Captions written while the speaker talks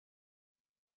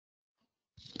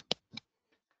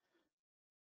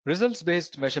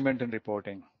Results-based measurement and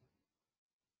reporting.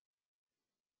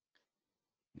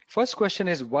 First question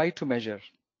is why to measure?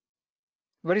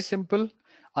 Very simple.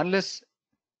 Unless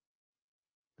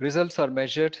results are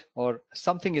measured or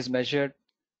something is measured,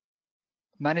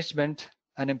 management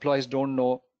and employees don't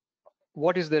know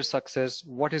what is their success,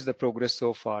 what is the progress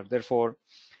so far. Therefore,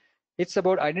 it's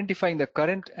about identifying the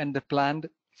current and the planned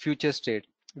future state.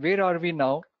 Where are we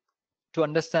now? To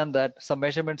understand that some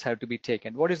measurements have to be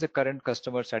taken. What is the current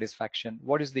customer satisfaction?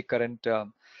 What is the current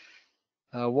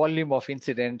volume of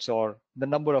incidents, or the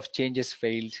number of changes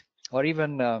failed, or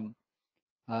even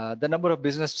the number of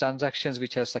business transactions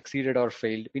which have succeeded or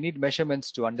failed? We need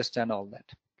measurements to understand all that.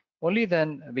 Only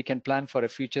then we can plan for a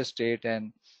future state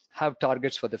and have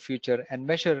targets for the future and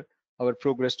measure our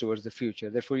progress towards the future.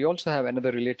 Therefore, you also have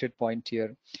another related point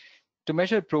here to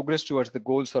measure progress towards the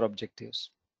goals or objectives.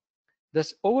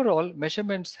 Thus, overall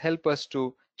measurements help us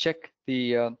to check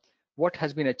the what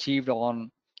has been achieved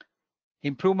on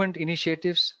improvement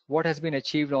initiatives, what has been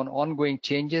achieved on ongoing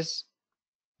changes.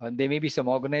 There may be some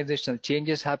organizational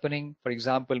changes happening, for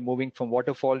example, moving from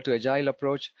waterfall to agile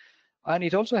approach. And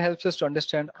it also helps us to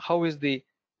understand how is the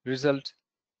result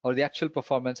or the actual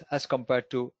performance as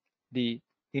compared to the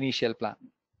initial plan.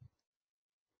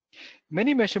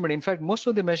 Many measurements, in fact, most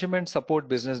of the measurements support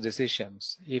business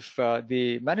decisions. If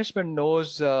the management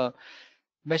knows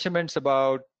measurements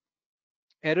about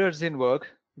errors in work,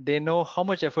 they know how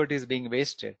much effort is being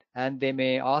wasted, and they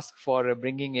may ask for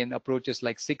bringing in approaches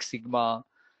like Six Sigma,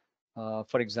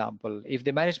 for example. If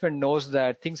the management knows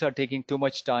that things are taking too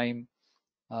much time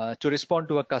to respond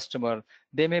to a customer,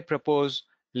 they may propose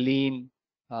lean,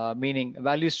 meaning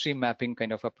value stream mapping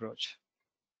kind of approach.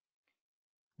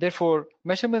 Therefore,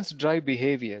 measurements drive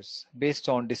behaviors based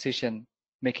on decision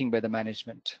making by the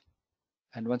management.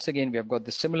 And once again, we have got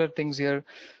the similar things here.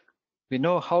 We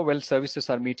know how well services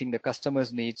are meeting the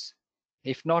customer's needs.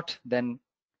 If not, then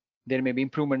there may be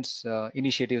improvements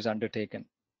initiatives undertaken.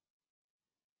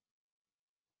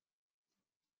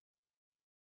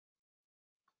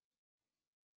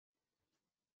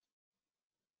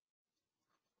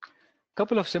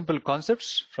 Couple of simple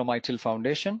concepts from ITIL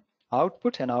Foundation: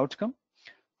 output and outcome.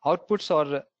 Outputs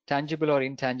are tangible or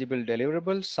intangible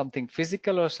deliverables, something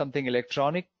physical or something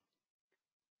electronic,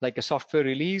 like a software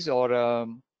release or a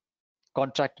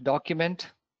contract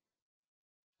document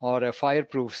or a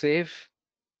fireproof safe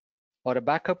or a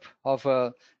backup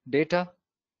of data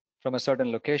from a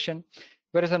certain location,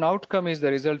 whereas an outcome is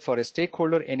the result for a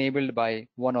stakeholder enabled by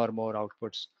one or more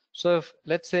outputs. So if,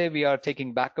 let's say, we are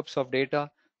taking backups of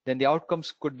data, then the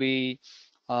outcomes could be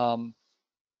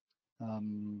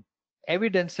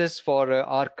evidences for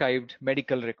archived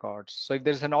medical records. So if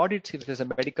there's an audit, if there's a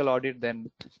medical audit, then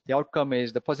the outcome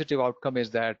is, the positive outcome is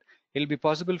that it'll be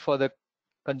possible for the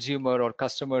consumer or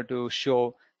customer to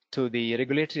show to the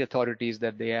regulatory authorities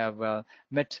that they have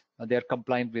met, they are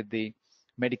compliant with the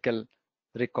medical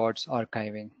records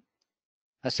archiving.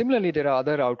 Similarly, there are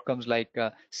other outcomes like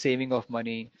saving of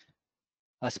money,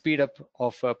 speed up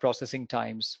of processing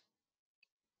times,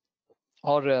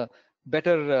 or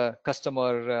better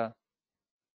customer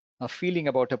feeling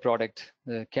about a product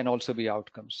can also be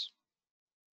outcomes.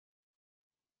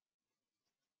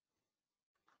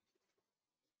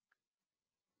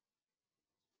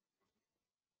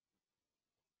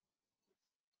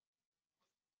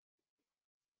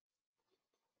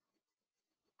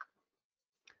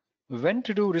 When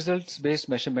to do results-based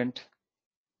measurement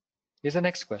is the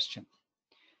next question.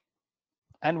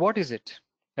 And what is it?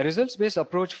 A results-based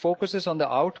approach focuses on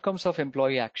the outcomes of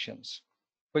employee actions.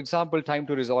 For example, time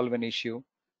to resolve an issue,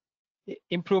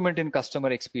 improvement in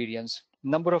customer experience,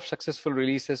 number of successful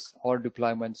releases or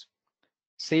deployments,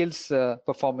 sales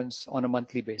performance on a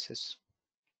monthly basis.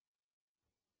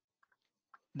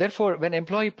 Therefore, when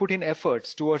employees put in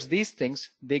efforts towards these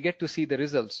things, they get to see the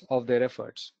results of their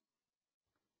efforts.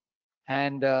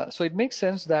 And so it makes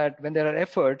sense that when there are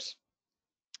efforts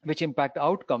which impact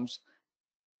outcomes,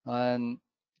 and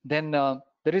then the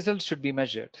results should be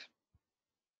measured.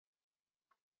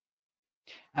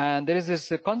 And there is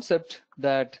this concept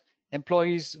that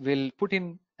employees will put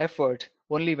in effort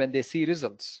only when they see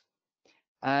results.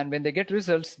 And when they get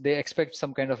results, they expect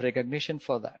some kind of recognition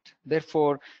for that.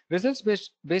 Therefore,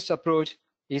 results-based approach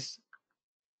is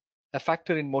a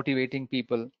factor in motivating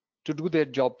people to do their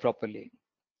job properly.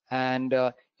 And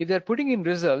if they're putting in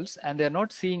results and they're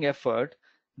not seeing effort,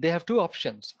 they have two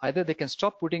options. Either they can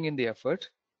stop putting in the effort,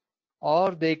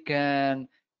 or they can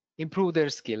improve their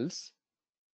skills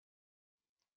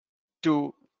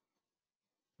to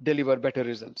deliver better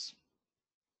results.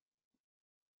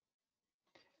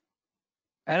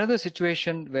 Another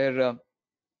situation where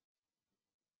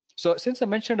So since I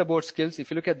mentioned about skills,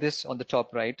 if you look at this on the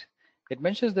top right, it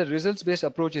mentions the results-based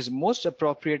approach is most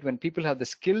appropriate when people have the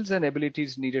skills and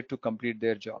abilities needed to complete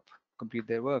their job, complete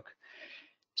their work.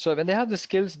 So when they have the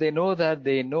skills, they know that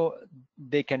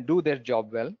they can do their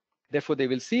job well. Therefore, they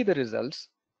will see the results.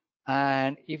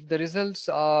 And if the results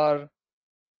are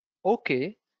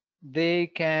okay, they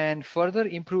can further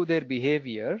improve their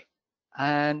behavior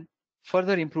and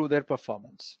further improve their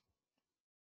performance.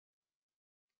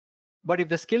 But if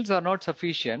the skills are not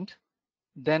sufficient,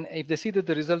 then if they see that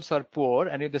the results are poor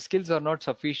and if the skills are not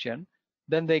sufficient,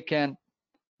 then they can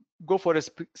go for a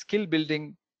skill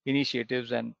building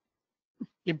initiatives and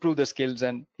improve the skills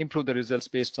and improve the results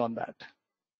based on that.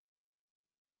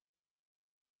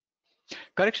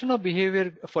 Correction of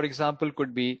behavior, for example,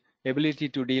 could be ability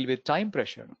to deal with time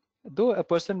pressure. Though a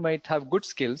person might have good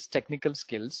skills, technical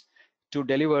skills to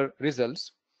deliver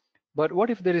results, but what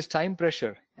if there is time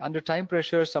pressure? Under time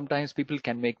pressure, sometimes people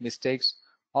can make mistakes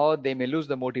or they may lose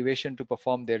the motivation to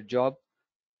perform their job,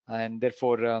 and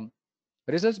therefore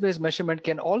results-based measurement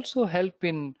can also help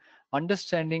in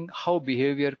understanding how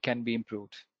behavior can be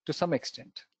improved to some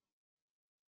extent.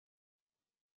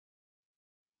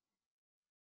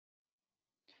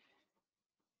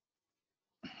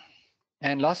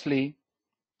 And lastly,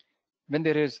 when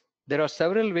there are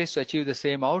several ways to achieve the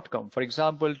same outcome. For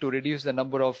example, to reduce the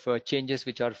number of changes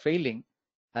which are failing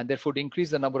and therefore to increase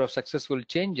the number of successful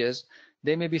changes,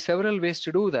 there may be several ways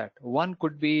to do that. One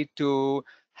could be to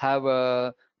have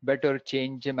a better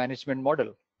change management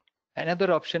model.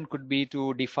 Another option could be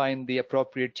to define the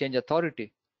appropriate change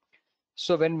authority.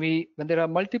 So when there are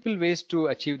multiple ways to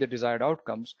achieve the desired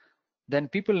outcomes, then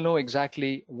people know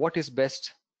exactly what is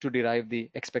best to derive the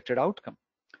expected outcome.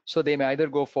 So they may either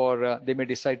go for, they may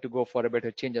decide to go for a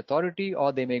better change authority,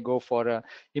 or they may go for a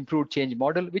improved change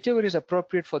model, whichever is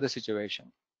appropriate for the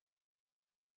situation.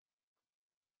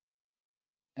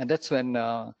 And that's when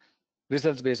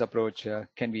results-based approach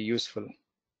can be useful.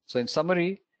 So in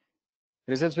summary,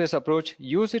 results-based approach,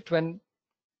 use it when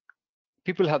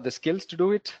people have the skills to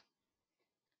do it.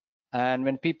 And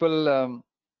when people,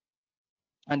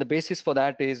 and the basis for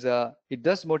that is it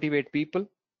does motivate people,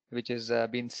 which is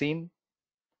been seen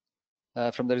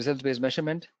from the results-based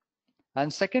measurement.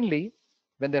 And secondly,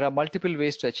 when there are multiple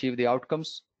ways to achieve the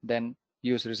outcomes, then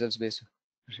use results-based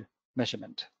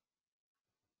measurement.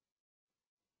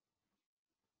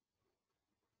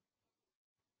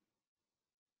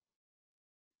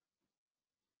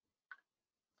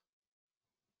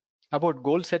 About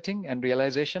goal setting and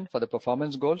realization for the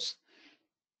performance goals.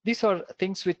 These are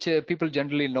things which people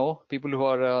generally know. People who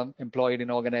are employed in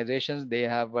organizations, they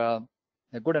have a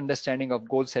good understanding of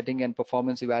goal setting and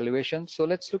performance evaluation. So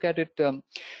let's look at it.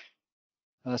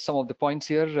 Some of the points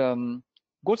here.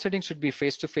 Goal setting should be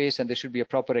face-to-face, and there should be a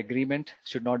proper agreement,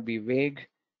 should not be vague.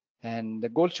 And the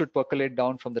goal should percolate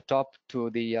down from the top to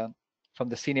the, from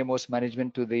the senior most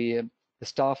management to the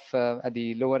staff at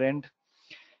the lower end.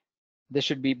 There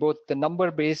should be both the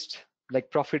number-based, like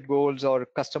profit goals or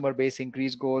customer-based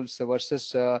increase goals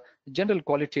versus general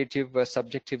qualitative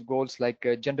subjective goals like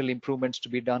general improvements to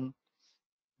be done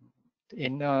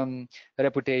in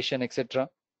reputation, etc.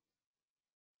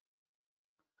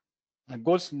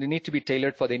 Goals need to be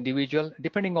tailored for the individual,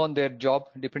 depending on their job,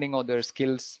 depending on their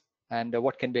skills, and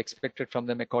what can be expected from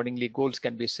them. Accordingly, goals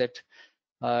can be set.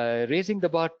 Raising the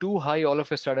bar too high all of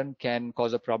a sudden can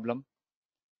cause a problem.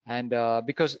 And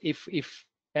because if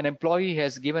an employee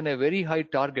has given a very high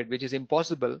target, which is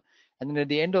impossible, and then at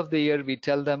the end of the year we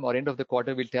tell them, or end of the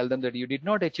quarter we'll tell them that you did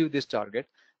not achieve this target,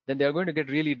 then they are going to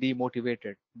get really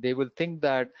demotivated. They will think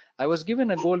that I was given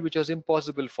a goal which was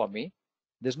impossible for me.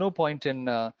 There's no point in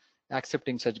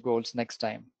accepting such goals next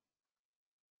time.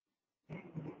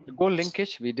 The goal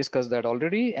linkage, we discussed that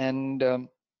already, and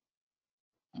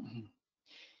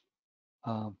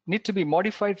need to be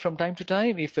modified from time to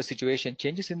time if a situation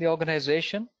changes in the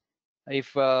organization.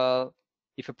 If a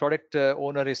product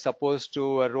owner is supposed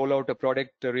to roll out a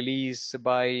product release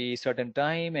by a certain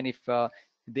time, and if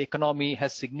the economy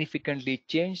has significantly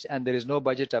changed and there is no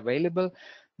budget available,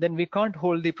 then we can't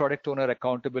hold the product owner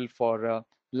accountable for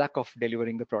lack of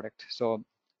delivering the product. So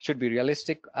should be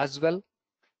realistic as well,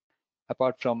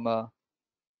 apart from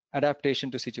adaptation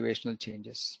to situational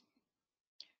changes.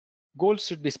 Goals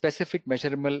should be specific,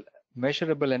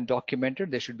 measurable and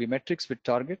documented. There should be metrics with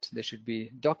targets. They should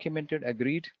be documented,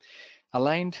 agreed,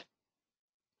 aligned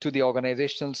to the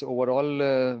organization's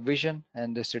overall vision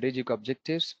and the strategic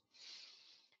objectives.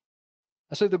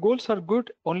 So if the goals are good,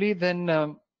 only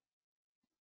then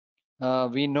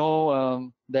we know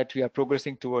that we are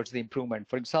progressing towards the improvement.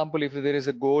 For example, if there is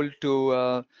a goal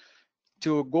to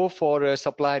go for a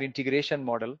supplier integration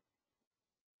model,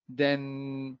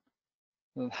 then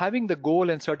having the goal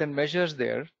and certain measures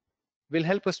there will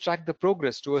help us track the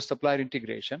progress towards supplier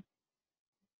integration,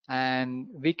 and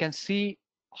we can see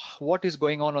what is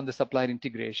going on the supplier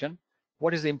integration,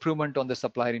 what is the improvement on the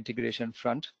supplier integration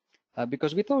front,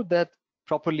 because without that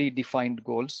properly defined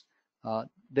goals,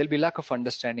 there'll be lack of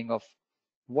understanding of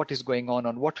what is going on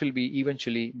and what will be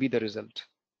eventually be the result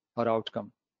or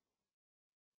outcome.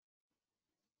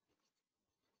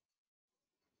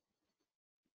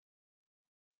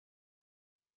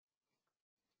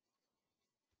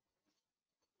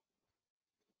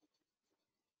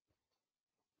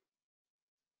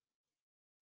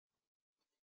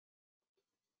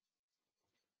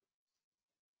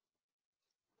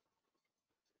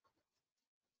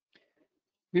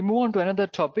 We move on to another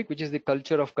topic, which is the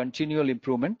culture of continual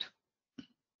improvement.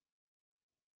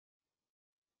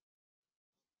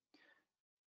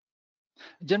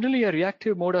 Generally, a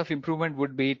reactive mode of improvement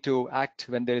would be to act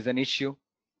when there is an issue.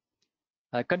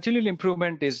 Continual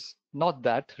improvement is not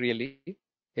that really.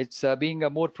 It's being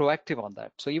more proactive on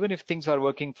that. So even if things are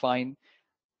working fine,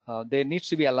 there needs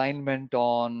to be alignment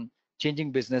on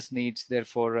changing business needs.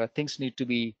 Therefore, things need to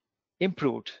be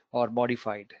improved or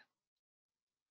modified.